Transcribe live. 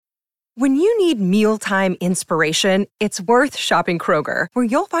When you need mealtime inspiration, it's worth shopping Kroger, where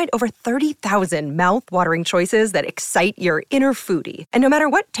you'll find over 30,000 mouth-watering choices that excite your inner foodie. And no matter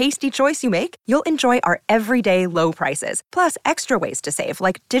what tasty choice you make, you'll enjoy our everyday low prices, plus extra ways to save,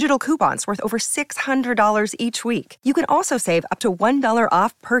 like digital coupons worth over $600 each week. You can also save up to $1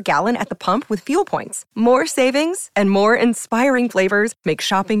 off per gallon at the pump with fuel points. More savings and more inspiring flavors make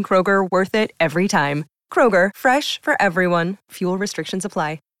shopping Kroger worth it every time. Kroger, fresh for everyone. Fuel restrictions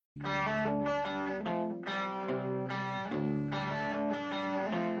apply.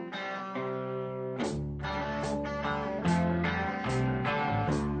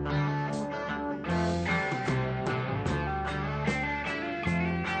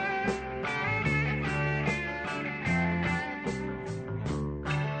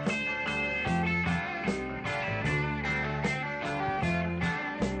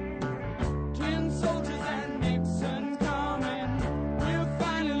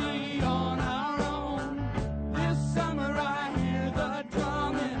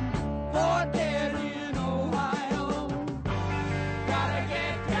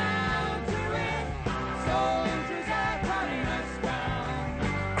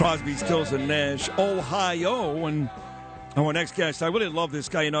 Crosby, Stills, and Nash, Ohio. And our next guest, I really love this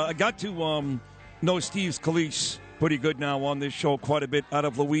guy. You know, I got to know Steve Scalise pretty good now on this show, quite a bit out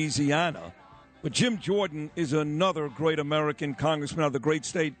of Louisiana. But Jim Jordan is another great American congressman out of the great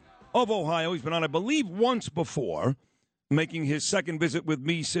state of Ohio. He's been on, I believe, once before, making his second visit with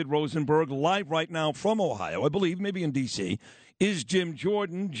me, Sid Rosenberg, live right now from Ohio, I believe, maybe in D.C., is Jim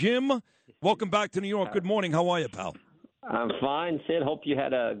Jordan. Jim, welcome back to New York. Good morning. How are you, pal? I'm fine, Sid. Hope you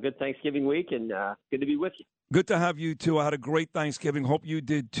had a good Thanksgiving week, and good to be with you. Good to have you, too. I had a great Thanksgiving. Hope you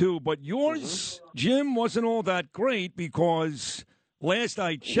did, too. But yours, Jim, wasn't all that great because last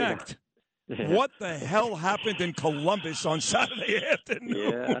I checked, what the hell happened in Columbus on Saturday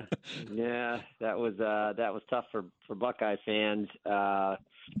afternoon? Yeah, that was tough for Buckeye fans.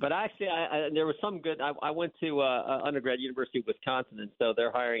 But actually, there was some good. I went to undergrad University of Wisconsin, and so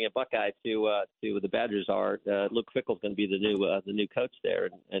they're hiring a Buckeye to the Badgers are. Luke Fickell's going to be the new coach there,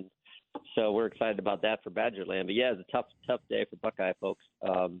 and so we're excited about that for Badgerland. But yeah, it's a tough day for Buckeye folks,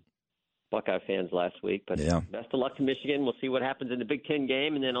 Buckeye fans last week. But best of luck to Michigan. We'll see what happens in the Big Ten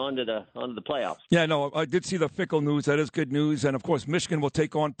game, and then on to the playoffs. Yeah, no, I did see the Fickell news. That is good news, and of course, Michigan will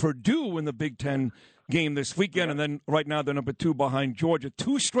take on Purdue in the Big Ten game this weekend, and then right now they're number 2 behind Georgia.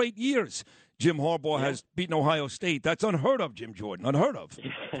 2 straight years Jim Harbaugh has beaten Ohio State. That's unheard of, Jim Jordan. Unheard of.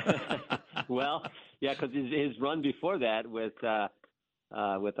 Well, yeah, because his run before that with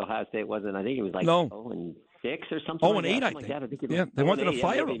Ohio State wasn't. I think it was like 0-6 or something. 0-8, I think. They wanted to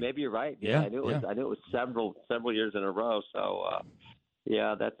fire him. Maybe you're right. I knew it was several years in a row. So.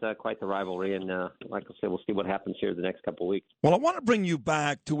 Yeah, that's quite the rivalry, and like I said, we'll see what happens here the next couple of weeks. Well, I want to bring you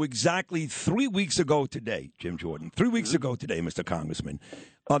back to exactly 3 weeks ago today, Jim Jordan. 3 weeks ago today, Mr. Congressman.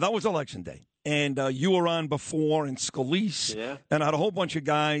 That was Election Day, and you were on before, and Scalise, and I had a whole bunch of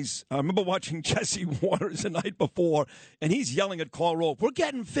guys. I remember watching Jesse Waters the night before, and he's yelling at Karl Rove, "We're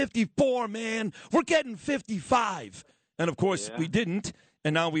getting 54, man. We're getting 55." And, of course, we didn't.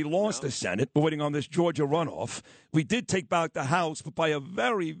 And now we lost the Senate. We're waiting on this Georgia runoff. We did take back the House, but by a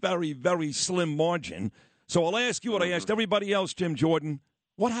very, very, very slim margin. So I'll ask you what I asked everybody else, Jim Jordan.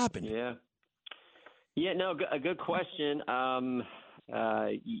 What happened? A good question. Now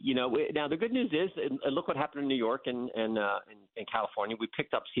the good news is, look what happened in New York and California. We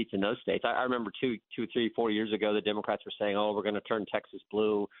picked up seats in those states. I remember 2, 3, 4 years ago, the Democrats were saying, "Oh, we're going to turn Texas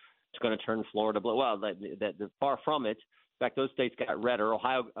blue. It's going to turn Florida blue." Well, they're far from it. In fact, those states got redder.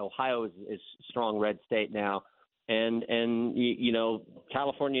 Ohio is a strong red state now, and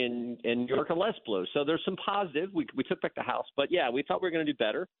California and New York are less blue. So there's some positive. We took back the House, but we thought we were going to do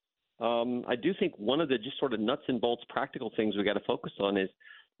better. I do think one of the just sort of nuts and bolts practical things we got to focus on is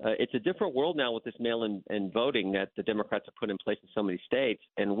it's a different world now with this mail-in voting that the Democrats have put in place in so many states,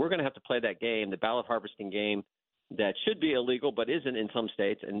 and we're going to have to play that game, the ballot harvesting game, that should be illegal but isn't in some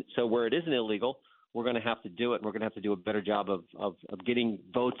states, and so where it isn't illegal, we're going to have to do it. And we're going to have to do a better job of getting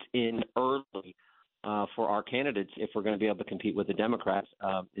votes in early for our candidates if we're going to be able to compete with the Democrats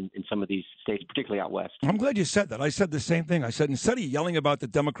in some of these states, particularly out west. I'm glad you said that. I said the same thing. I said, instead of yelling about the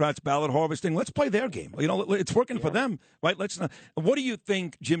Democrats' ballot harvesting, let's play their game. It's working for them, right? Let's not. What do you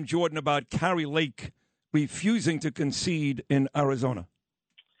think, Jim Jordan, about Kari Lake refusing to concede in Arizona?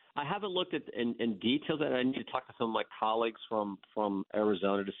 I haven't looked at in detail that. I need to talk to some of my colleagues from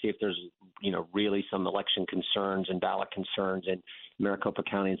Arizona to see if there's really some election concerns and ballot concerns in Maricopa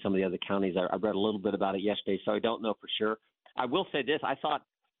County and some of the other counties. I read a little bit about it yesterday, so I don't know for sure. I will say this: I thought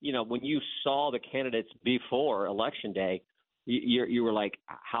when you saw the candidates before Election Day, you were like,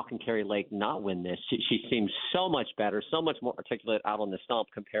 how can Carrie Lake not win this? She seems so much better, so much more articulate out on the stump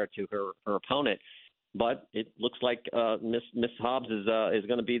compared to her opponent. But it looks like Miss Hobbs is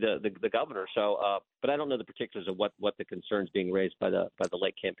going to be the governor. So, but I don't know the particulars of what the concerns being raised by the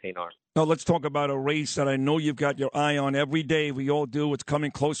Lake campaign are. Now let's talk about a race that I know you've got your eye on every day. We all do. It's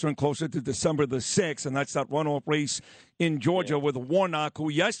coming closer and closer to December the 6th, and that's that runoff race in Georgia with Warnock,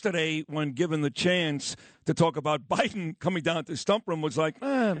 who yesterday, when given the chance to talk about Biden coming down to stump room, was like,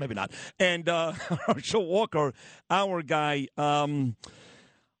 maybe not. And Herschel Walker, our guy.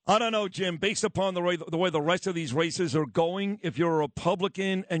 I don't know, Jim, based upon the way the rest of these races are going, if you're a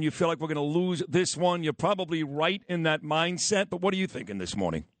Republican and you feel like we're going to lose this one, you're probably right in that mindset. But what are you thinking this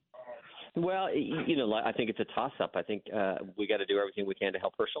morning? Well, I think it's a toss-up. I think we got to do everything we can to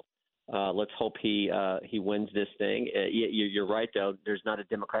help Herschel. Let's hope he wins this thing. You're right, though. There's not a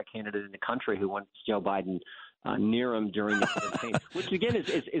Democrat candidate in the country who wants Joe Biden near him during the campaign, which, again,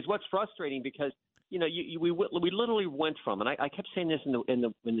 is what's frustrating because – we literally went from, and I kept saying this in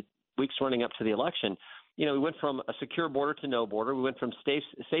the weeks running up to the election. We went from a secure border to no border. We went from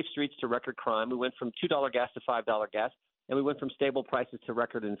safe streets to record crime. We went from $2 gas to $5 gas, and we went from stable prices to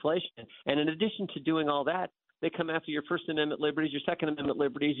record inflation. And in addition to doing all that, they come after your First Amendment liberties, your Second Amendment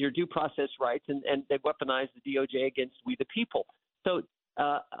liberties, your due process rights, and they weaponize the DOJ against we the people. So.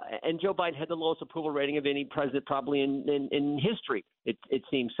 And Joe Biden had the lowest approval rating of any president probably in history. It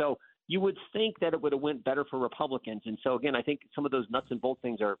seems so. You would think that it would have went better for Republicans. And so, again, I think some of those nuts and bolts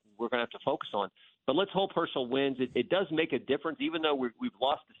things we're going to have to focus on. But let's hope Herschel wins. It does make a difference, even though we've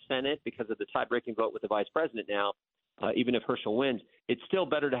lost the Senate because of the tie-breaking vote with the vice president now. Even if Herschel wins, it's still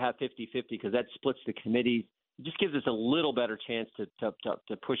better to have 50-50 because that splits the committees. It just gives us a little better chance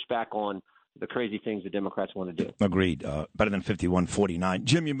to push back on the crazy things the Democrats want to do. Agreed. Better than 51-49.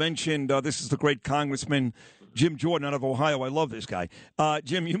 Jim, you mentioned this is the great Congressman Jim Jordan out of Ohio. I love this guy.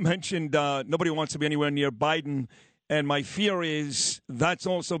 Jim, you mentioned nobody wants to be anywhere near Biden, and my fear is that's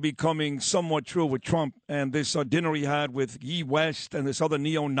also becoming somewhat true with Trump and this dinner he had with Ye West and this other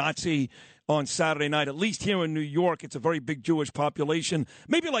neo-Nazi on Saturday night. At least here in New York, it's a very big Jewish population.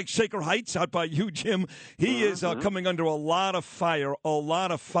 Maybe like Shaker Heights out by you, Jim. He is coming under a lot of fire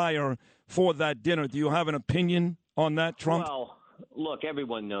for that dinner. Do you have an opinion on that, Trump? Well, look,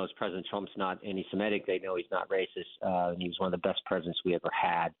 everyone knows President Trump's not anti-Semitic. They know he's not racist. And he was one of the best presidents we ever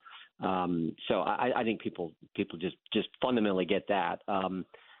had. So I think people just fundamentally get that.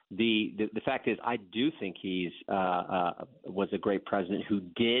 The fact is, I do think he's was a great president who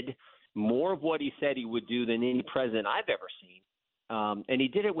did more of what he said he would do than any president I've ever seen. And he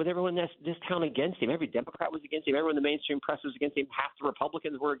did it with everyone in this town against him. Every Democrat was against him. Everyone in the mainstream press was against him. Half the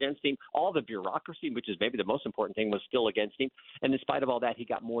Republicans were against him. All the bureaucracy, which is maybe the most important thing, was still against him. And in spite of all that, he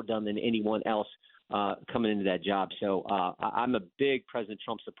got more done than anyone else coming into that job. So I'm a big President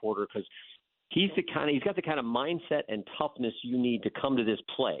Trump supporter because he's got the kind of mindset and toughness you need to come to this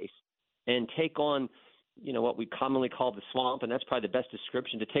place and take on what we commonly call the swamp, and that's probably the best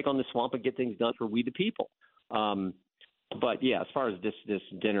description, to take on the swamp and get things done for we the people. But yeah, as far as this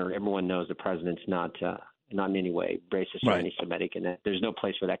dinner, everyone knows the president's not in any way racist or anti-Semitic, and that there's no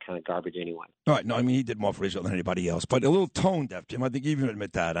place for that kind of garbage anyway. All right, no, I mean he did more for Israel than anybody else, but a little tone deaf, Jim. I think you even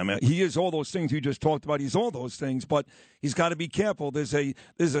admit that. I mean, he is all those things you just talked about. He's all those things, but he's got to be careful. There's a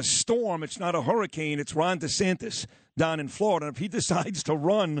storm. It's not a hurricane. It's Ron DeSantis down in Florida. If he decides to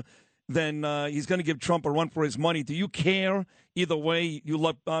run, then he's going to give Trump a run for his money. Do you care either way? You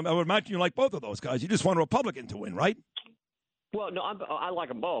love. I would imagine you like both of those guys. You just want a Republican to win, right? Well, no, I like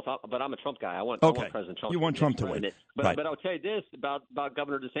them both, but I'm a Trump guy. I want President Trump. You want Trump to win. But I'll tell you this about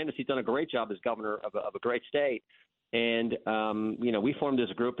Governor DeSantis. He's done a great job as governor of a great state. And, we formed this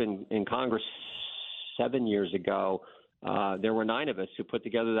group in Congress 7 years ago. There were 9 of us who put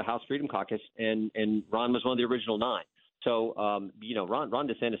together the House Freedom Caucus, and Ron was one of the original 9. So, Ron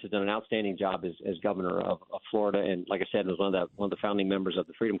DeSantis has done an outstanding job as governor of Florida. And like I said, was one of the founding members of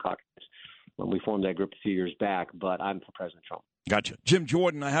the Freedom Caucus when we formed that group a few years back. But I'm for President Trump. Gotcha. Jim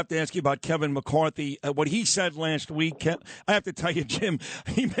Jordan, I have to ask you about Kevin McCarthy. What he said last week, I have to tell you, Jim,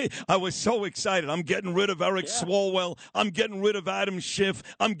 I was so excited. I'm getting rid of Eric Swalwell. I'm getting rid of Adam Schiff.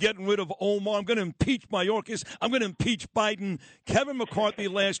 I'm getting rid of Omar. I'm going to impeach Mayorkas. I'm going to impeach Biden. Kevin McCarthy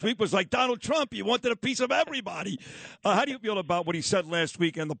last week was like Donald Trump. He wanted a piece of everybody. How do you feel about what he said last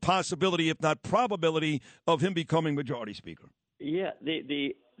week and the possibility, if not probability, of him becoming majority speaker? Yeah,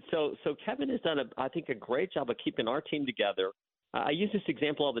 so Kevin has done, I think, a great job of keeping our team together. I use this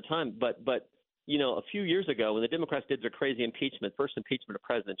example all the time, but a few years ago when the Democrats did their crazy first impeachment of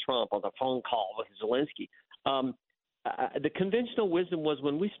President Trump on the phone call with Zelensky, the conventional wisdom was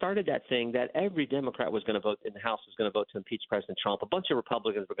when we started that thing that every Democrat was going to vote in the House was going to vote to impeach President Trump. A bunch of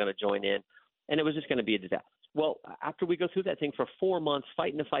Republicans were going to join in, and it was just going to be a disaster. Well, after we go through that thing for 4 months,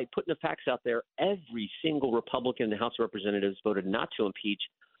 fighting the fight, putting the facts out there, every single Republican in the House of Representatives voted not to impeach.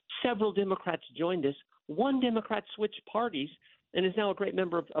 Several Democrats joined us. One Democrat switched parties and is now a great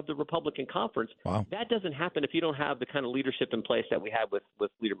member of the Republican conference. Wow. That doesn't happen if you don't have the kind of leadership in place that we have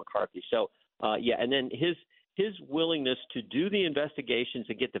with Leader McCarthy. So, and then his willingness to do the investigations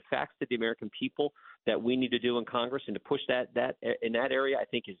and get the facts to the American people that we need to do in Congress and to push that in that area, I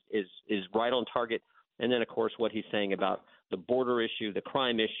think is right on target. And then, of course, what he's saying about the border issue, the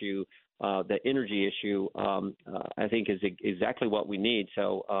crime issue, the energy issue, I think is exactly what we need.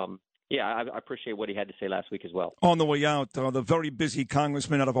 So, I appreciate what he had to say last week as well. On the way out, the very busy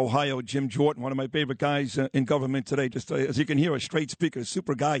congressman out of Ohio, Jim Jordan, one of my favorite guys in government today. Just as you can hear, a straight speaker, a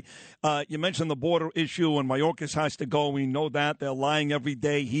super guy. You mentioned the border issue, and Mayorkas has to go. We know that. They're lying every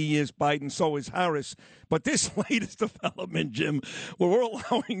day. He is Biden, so is Harris. But this latest development, Jim, where we're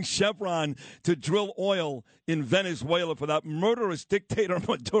allowing Chevron to drill oil in Venezuela for that murderous dictator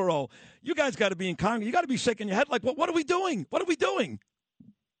Maduro, you guys got to be in Congress. You got to be shaking your head like, what are we doing? What are we doing?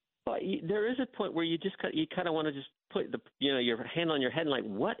 Well, there is a point where you kind of want to just put your hand on your head and like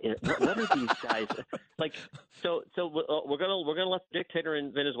what are these guys like? So we're gonna let the dictator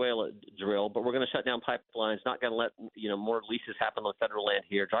in Venezuela drill, but we're gonna shut down pipelines. Not gonna let more leases happen on federal land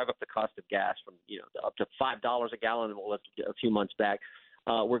here. Drive up the cost of gas from up to $5 a gallon a few months back.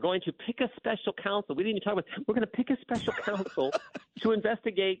 We're going to pick a special counsel. We didn't even talk about. We're going to pick a special counsel to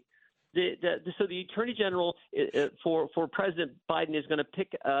investigate. So the Attorney General for President Biden is going to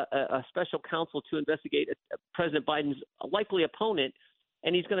pick a special counsel to investigate President Biden's likely opponent,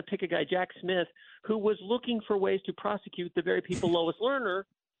 and he's going to pick a guy, Jack Smith, who was looking for ways to prosecute the very people Lois Lerner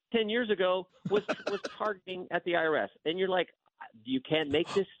 10 years ago was targeting at the IRS. And you're like, you can't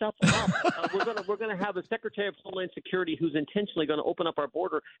make this stuff up. We're going to have a Secretary of Homeland Security who's intentionally going to open up our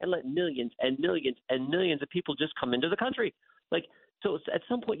border and let millions and millions and millions of people just come into the country. So at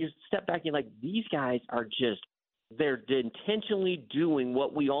some point you step back and you're like, these guys are they're intentionally doing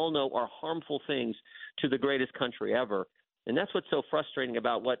what we all know are harmful things to the greatest country ever. And that's what's so frustrating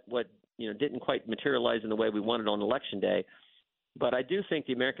about what didn't quite materialize in the way we wanted on Election Day. But I do think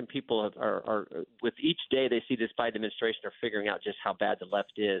the American people are with each day they see this Biden administration are figuring out just how bad the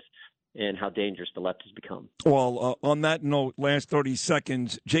left is and how dangerous the left has become. Well, on that note, last 30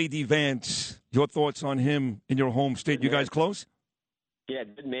 seconds, J.D. Vance, your thoughts on him in your home state? You guys close? Yeah,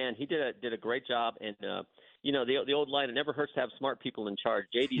 good man. He did a great job, and the old line: it never hurts to have smart people in charge.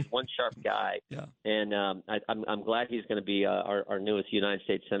 JD's one sharp guy, yeah. And I'm glad he's going to be our newest United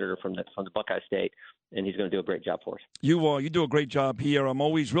States senator from the Buckeye State, and he's going to do a great job for us. You do a great job here. I'm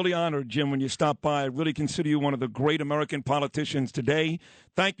always really honored, Jim, when you stop by. I really consider you one of the great American politicians today.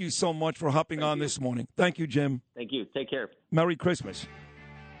 Thank you so much for hopping on this morning. Thank you, Jim. Thank you. Take care. Merry Christmas.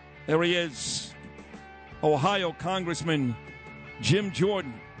 There he is, Ohio Congressman Jim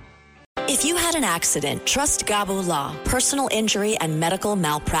Jordan. If you had an accident, trust Gabo Law, personal injury and medical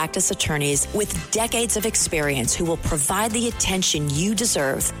malpractice attorneys with decades of experience who will provide the attention you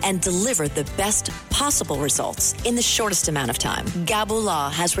deserve and deliver the best possible results in the shortest amount of time. Gabo Law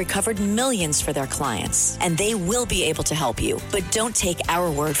has recovered millions for their clients, and they will be able to help you. But don't take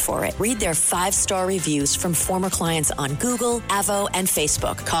our word for it. Read their 5-star reviews from former clients on Google, Avo, and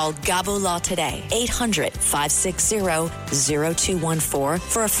Facebook. Call Gabo Law today, 800-560-0214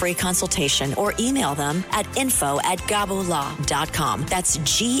 for a free consultation, or email them at info@gabolaw.com. That's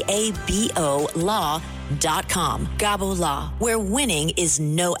GABO law.com. Gabo Law, where winning is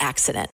no accident.